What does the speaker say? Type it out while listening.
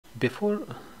Before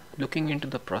looking into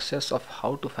the process of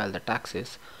how to file the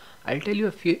taxes, I'll tell you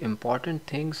a few important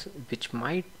things which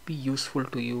might be useful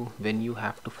to you when you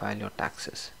have to file your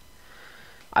taxes.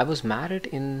 I was married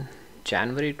in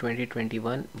January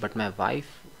 2021, but my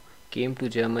wife came to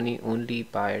Germany only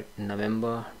by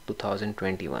November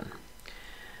 2021.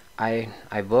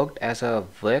 I worked as a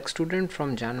work student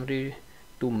from January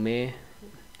to May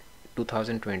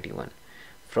 2021.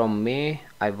 From May,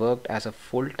 I worked as a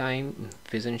full-time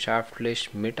wissenschaftlich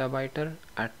Mitarbeiter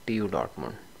at TU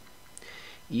Dortmund.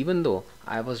 Even though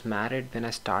I was married when I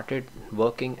started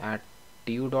working at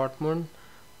TU Dortmund,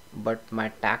 but my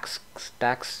tax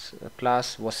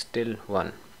class was still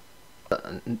 1.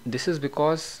 This is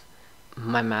because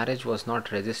my marriage was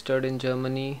not registered in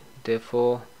Germany,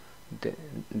 therefore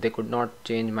they could not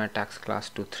change my tax class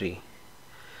to 3.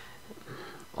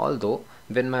 Although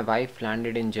when my wife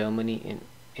landed in Germany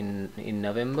in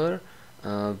November,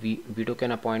 we took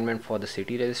an appointment for the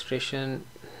city registration.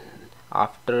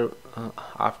 After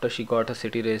she got her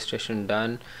city registration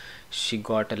done, she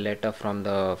got a letter from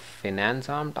the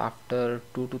Finanzamt after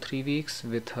 2 to 3 weeks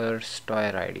with her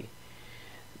Steuer ID.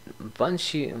 Once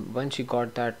she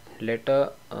got that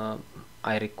letter,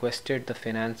 I requested the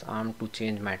Finanzamt to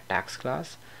change my tax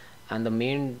class, and the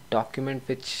main document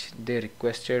which they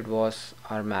requested was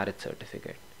our marriage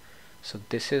certificate. So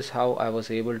this is how I was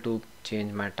able to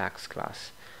change my tax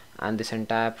class, and this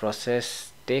entire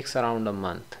process takes around a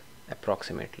month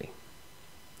approximately.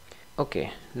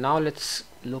 Okay, now let's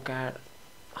look at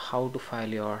how to file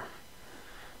your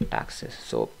taxes.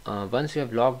 So once you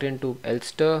have logged into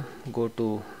Elster, go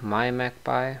to My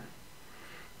Magpie,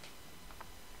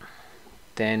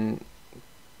 then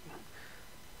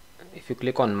if you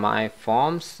click on My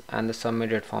Forms and the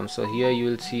Submitted Forms, so here you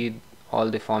will see all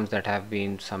the forms that have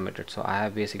been submitted. So I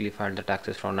have basically filed the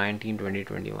taxes from 19, 20,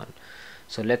 21.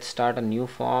 So let's start a new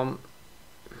form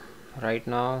right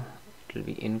now. It will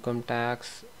be income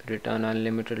tax, return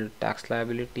unlimited tax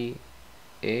liability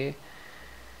A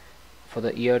for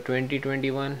the year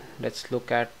 2021. Let's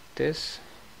look at this.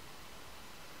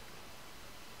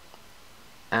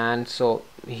 And so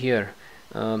here,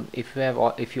 if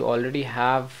you already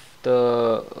have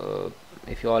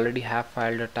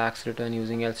filed a tax return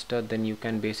using Elster, then you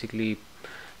can basically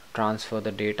transfer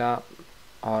the data,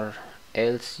 or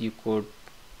else you could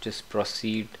just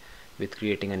proceed with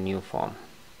creating a new form.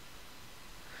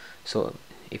 So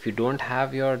if you don't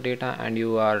have your data and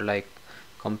you are like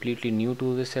completely new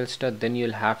to this Elster, then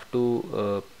you'll have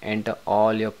to enter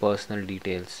all your personal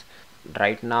details.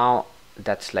 Right now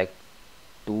that's like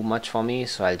too much for me,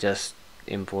 so I'll just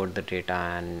import the data,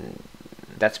 and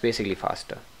that's basically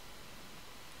faster.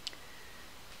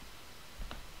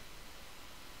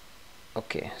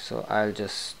 Okay, so I'll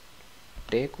just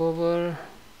take over.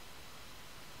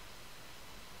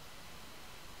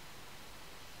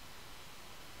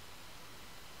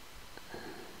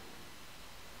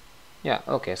 Yeah,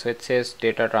 okay, so it says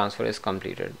data transfer is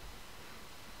completed.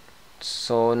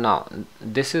 So now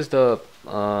this is the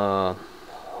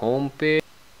home page.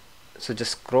 So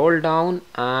just scroll down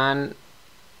and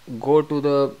go to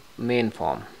the main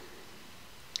form.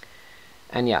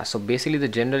 And yeah, so basically the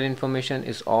general information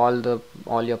is all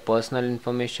your personal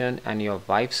information and your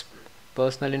wife's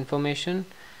personal information.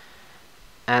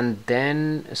 And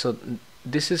then so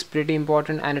this is pretty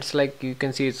important, and it's like you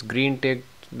can see it's green tick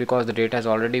because the data has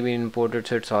already been imported,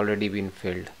 so it's already been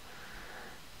filled.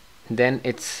 Then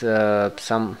it's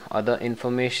some other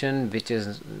information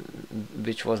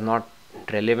which was not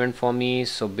relevant for me.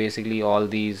 So basically all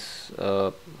these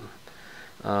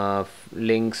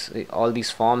links, all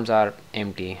these forms are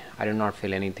empty. I did not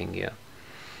fill anything here.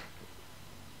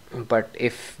 But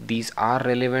if these are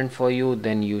relevant for you,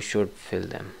 then you should fill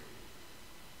them.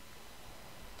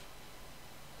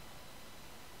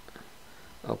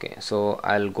 Okay, so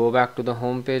I'll go back to the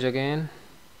home page again,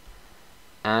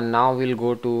 and now we'll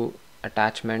go to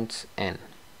attachments N.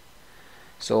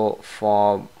 So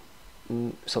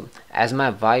so as my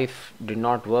wife did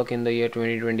not work in the year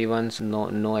 2021, so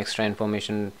no extra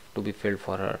information to be filled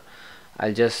for her.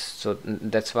 So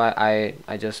that's why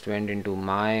I just went into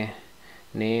my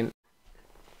name.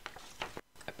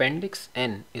 Appendix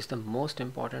N is the most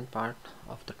important part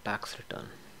of the tax return.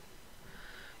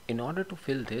 In order to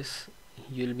fill this,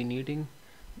 you'll be needing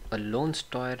a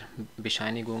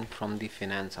Lohnsteuerbescheinigung from the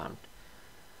Finanzamt.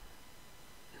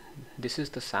 This is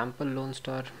the sample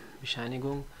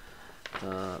Lohnsteuerbescheinigung.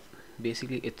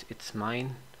 Basically it's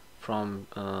mine from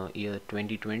year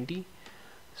 2020.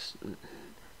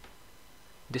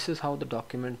 This is how the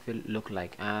document will look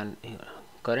like, and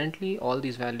Currently all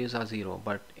these values are 0,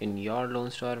 but in your Lone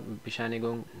Star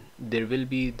Bescheinigung there will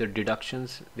be the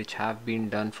deductions which have been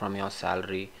done from your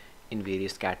salary in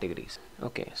various categories.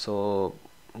 Okay, so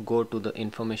go to the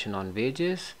information on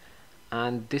wages,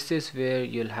 and this is where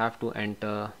you'll have to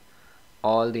enter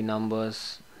all the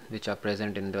numbers which are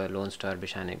present in the Lone Star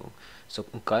Bescheinigung. So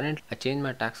currently I changed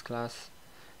my tax class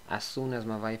as soon as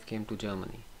my wife came to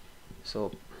Germany.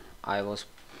 So I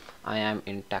am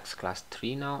in tax class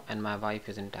 3 now, and my wife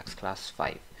is in tax class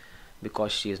 5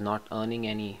 because she is not earning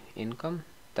any income.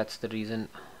 That's the reason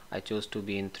I chose to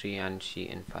be in 3 and she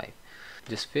in 5.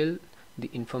 Just fill the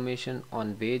information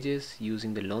on wages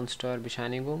using the Lone Star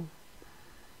Bescheinigung,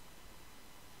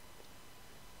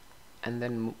 and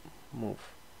then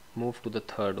move to the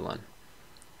third one.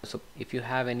 So if you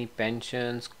have any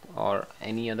pensions or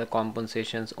any other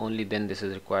compensations, only then this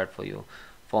is required for you.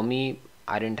 For me,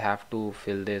 I didn't have to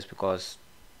fill this because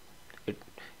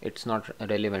it's not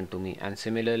relevant to me. And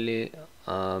similarly,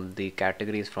 the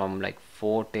categories from like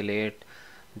 4 till 8,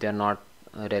 they're not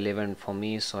relevant for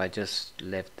me, so I just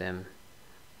left them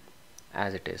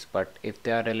as it is. But if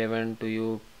they are relevant to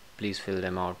you, please fill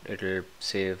them out. It'll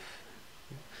save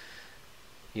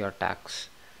your tax.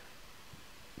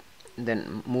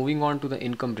 Then moving on to the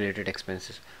income related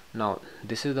expenses. Now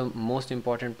this is the most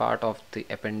important part of the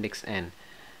appendix N,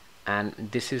 and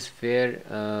this is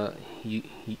where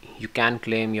you can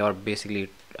claim your basically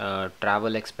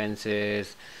travel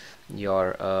expenses,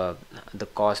 your the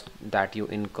cost that you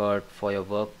incurred for your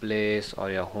workplace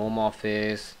or your home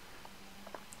office,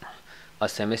 a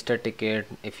semester ticket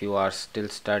if you are still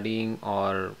studying,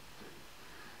 or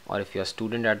if you're a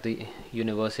student at the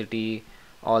university,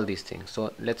 all these things.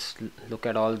 So let's look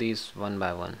at all these one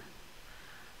by one.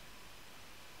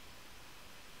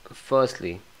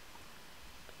 Firstly,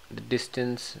 the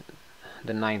distance,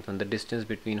 the ninth one, the distance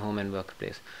between home and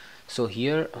workplace. So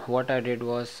here what I did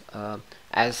was,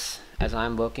 as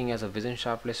I'm working as a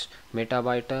Wissenschaftlich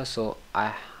Mitarbeiter, so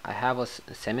I have a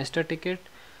semester ticket.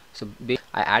 So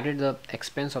I added the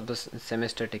expense of the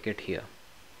semester ticket here.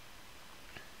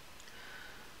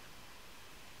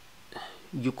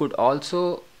 You could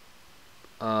also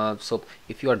so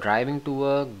if you are driving to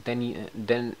work, then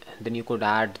you could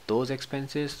add those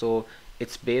expenses. So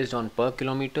it's based on per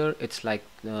kilometer. It's like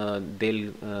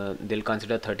they'll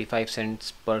consider 35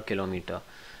 cents per kilometer.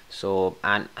 So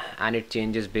and it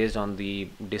changes based on the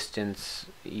distance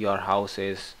your house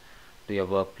is to your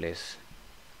workplace.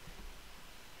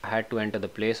 I had to enter the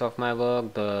place of my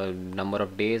work, the number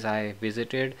of days I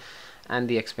visited, and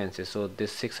the expenses. So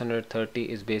this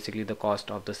 630 is basically the cost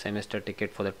of the semester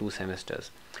ticket for the 2 semesters.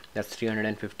 That's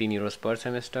 315 euros per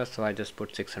semester, so I just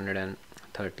put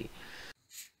 630.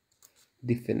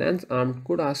 The finance arm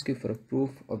could ask you for a proof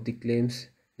of the claims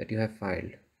that you have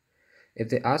filed. If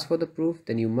they ask for the proof,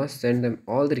 then you must send them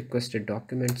all the requested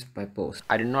documents by post.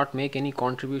 I did not make any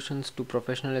contributions to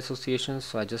professional associations,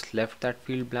 so I just left that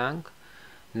field blank.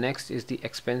 Next is the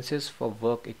expenses for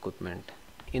work equipment.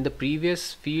 In the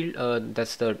previous field,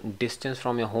 that's the distance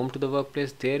from your home to the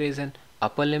workplace, there is an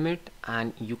upper limit,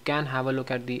 and you can have a look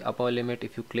at the upper limit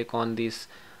if you click on this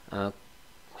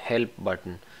help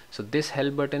button. So this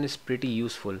help button is pretty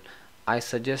useful. I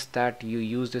suggest that you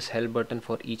use this help button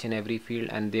for each and every field,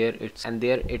 and there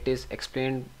it is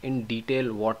explained in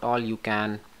detail what all you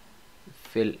can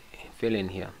fill in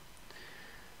here.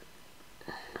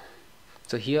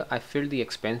 So here I filled the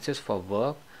expenses for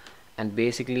work, and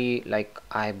basically like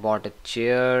I bought a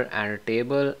chair and a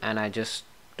table, and I just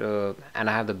and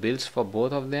I have the bills for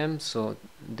both of them, so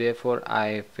therefore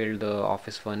I filled the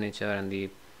office furniture and the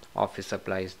office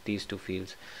supplies, these 2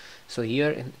 fields. So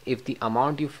here if the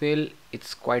amount you fill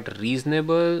it's quite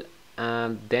reasonable,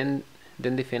 then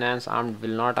the finance arm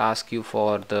will not ask you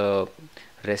for the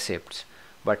receipts.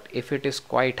 But if it is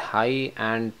quite high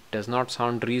and does not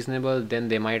sound reasonable, then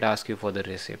they might ask you for the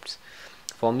receipts.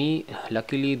 For me,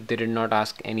 luckily they did not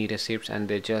ask any receipts, and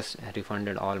they just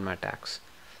refunded all my tax.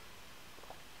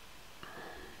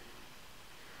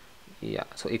 Yeah,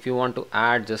 so if you want to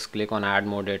add, just click on add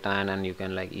more data, and you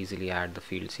can like easily add the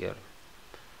fields here.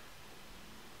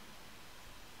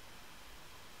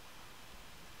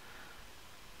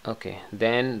 Okay,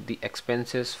 then the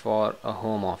expenses for a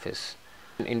home office.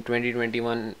 In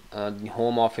 2021, the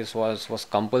home office was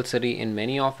compulsory in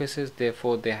many offices.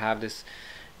 Therefore they have this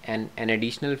an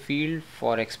additional field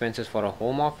for expenses for a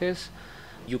home office.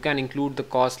 You can include the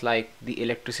cost like the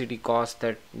electricity cost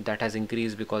that has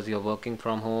increased because you're working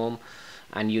from home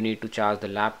and you need to charge the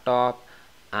laptop,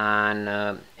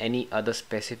 and any other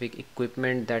specific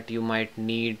equipment that you might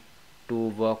need to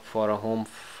work from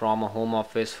a home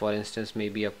office. For instance,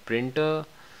 maybe a printer,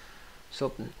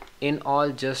 So in all,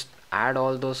 just add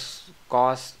all those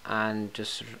costs and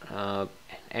just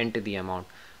enter the amount.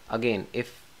 Again,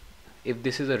 if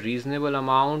this is a reasonable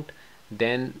amount,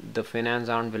 then the finance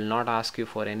arm will not ask you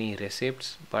for any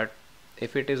receipts, but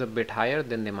if it is a bit higher,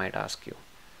 then they might ask you.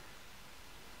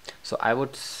 So I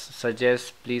would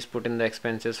suggest please put in the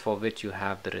expenses for which you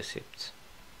have the receipts.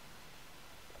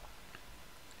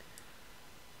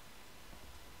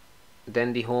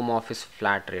 Then the home office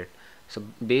flat rate. So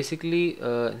basically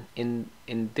in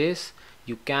this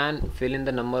you can fill in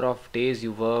the number of days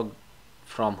you work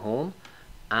from home,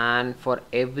 and for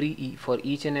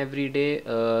each and every day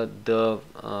the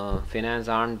finance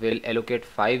arm will allocate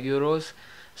 5 euros.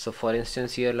 So for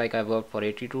instance, here like I worked for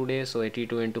 82 days, so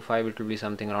 82 into 5, it will be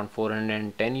something around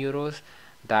 410 euros.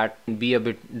 That be a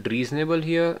bit reasonable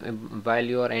here while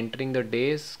you are entering the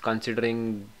days,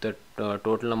 considering the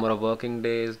total number of working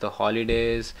days, the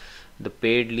holidays, the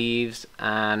paid leaves,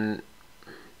 and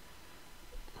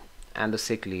the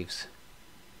sick leaves.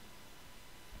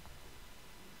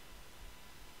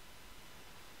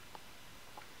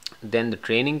 Then the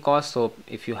training cost. So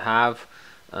if you have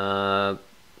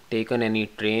taken any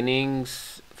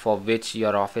trainings for which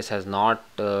your office has not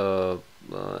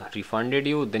refunded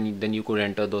you, then you could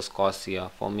enter those costs here.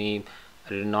 For me, I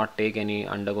did not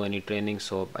undergo any training,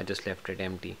 so I just left it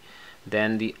empty.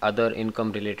 Then the other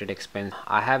income related expense,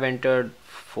 I have entered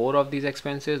 4 of these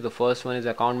expenses. The first one is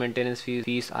account maintenance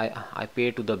fees. I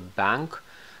pay to the bank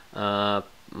uh,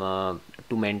 to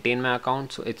maintain my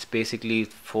account. So it's basically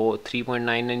for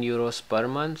 3.99 euros per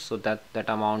month, so that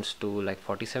amounts to like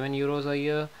 47 euros a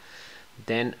year.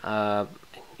 Then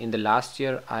in the last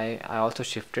year I also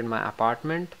shifted my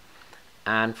apartment,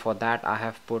 and for that I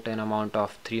have put an amount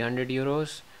of 300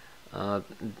 euros.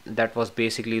 That was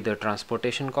basically the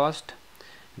transportation cost.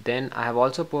 Then I have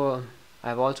also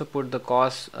put the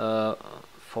cost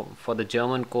for the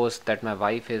German course that my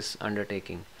wife is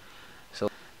undertaking, so,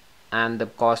 and the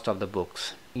cost of the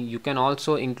books. You can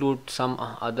also include some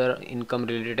other income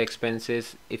related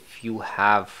expenses if you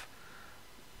have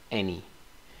any.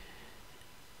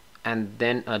 And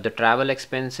then the travel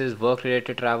expenses, work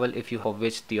related travel, if you have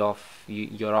which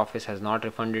your office has not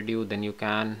refunded you, then you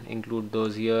can include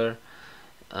those here.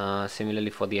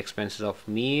 Similarly for the expenses of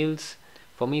meals,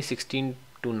 for me 16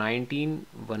 to 19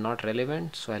 were not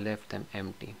relevant, so I left them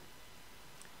empty.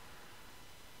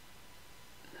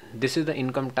 This is the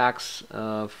income tax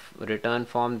return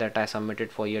form that I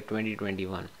submitted for year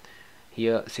 2021.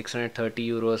 Here 630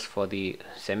 euros for the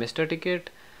semester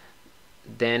ticket.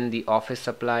 Then the office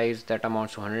supplies, that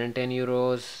amounts to 110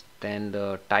 euros. Then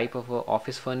the type of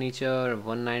office furniture,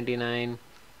 199.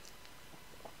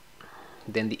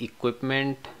 Then the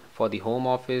equipment for the home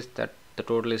office, that the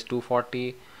total is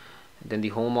 240. Then the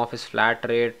home office flat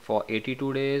rate for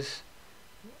 82 days.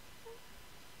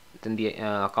 Then the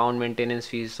account maintenance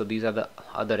fees. So these are the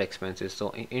other expenses. So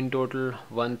in total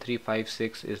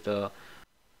 1356 is the.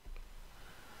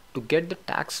 To get the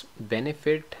tax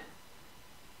benefit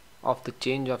of the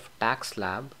change of tax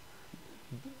slab,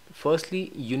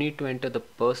 firstly you need to enter the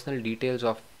personal details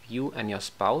of you and your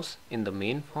spouse in the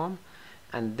main form,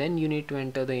 and then you need to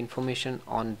enter the information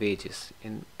on wages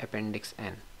in appendix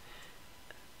N.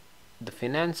 The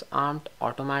finance arm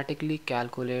automatically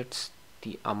calculates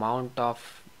the amount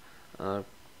of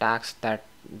tax that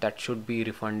should be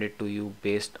refunded to you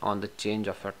based on the change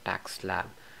of your tax slab.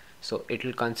 So it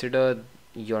will consider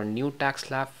your new tax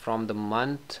slab from the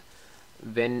month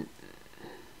when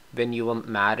you were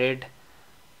married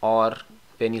or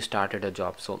when you started a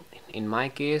job. So in my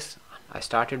case, I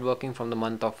started working from the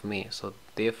month of May, so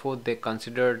therefore they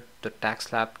considered the tax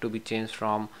slab to be changed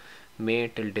from May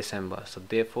till December. So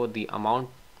therefore the amount,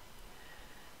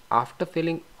 after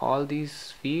filling all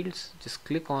these fields, just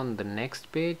click on the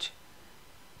next page,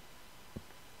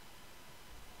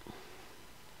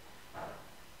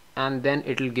 and then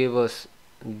it will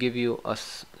give you a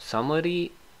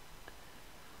summary.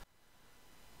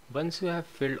 Once you have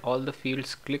filled all the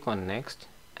fields, click on next,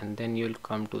 and then you'll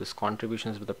come to this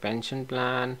contributions to the pension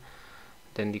plan,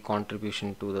 then the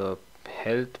contribution to the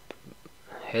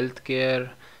health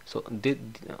care. So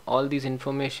all these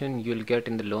information you'll get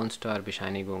in the Lone Star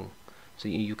Bescheinigung. So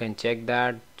you can check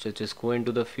that. Just go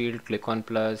into the field, click on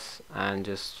plus, and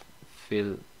just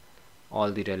fill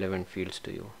all the relevant fields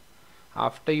to you.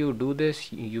 After you do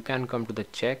this, you can come to the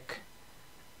check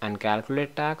and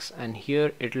calculate tax, and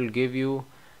here it will give you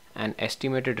an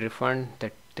estimated refund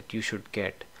that you should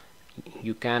get.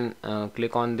 You can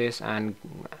click on this and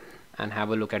have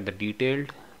a look at the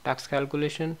detailed tax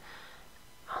calculation.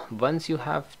 Once you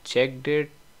have checked it,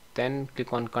 then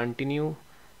click on continue,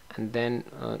 and then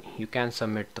you can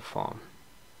submit the form.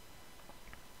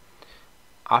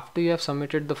 After you have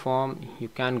submitted the form, you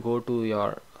can go to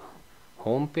your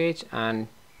home page and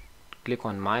click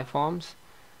on my forms.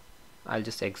 I'll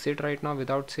just exit right now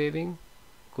without saving.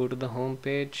 Go to the home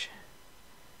page,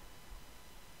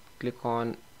 click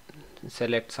on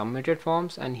select submitted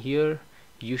forms, and here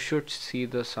you should see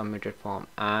the submitted form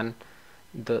and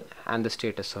the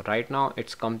status. So right now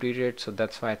it's completed, so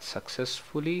that's why it's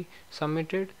successfully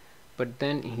submitted. But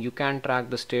then you can track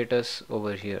the status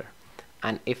over here,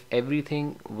 and if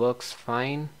everything works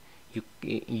fine,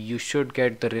 you should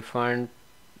get the refund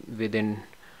within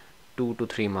 2 to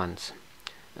 3 months.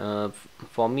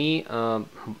 For me,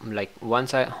 like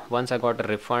once I got a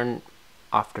refund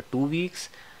after 2 weeks,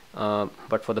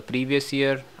 but for the previous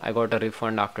year I got a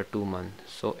refund after 2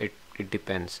 months, so it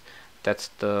depends. That's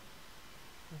the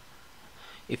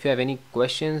If you have any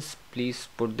questions, please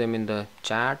put them in the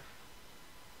chat.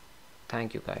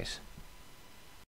 Thank you guys.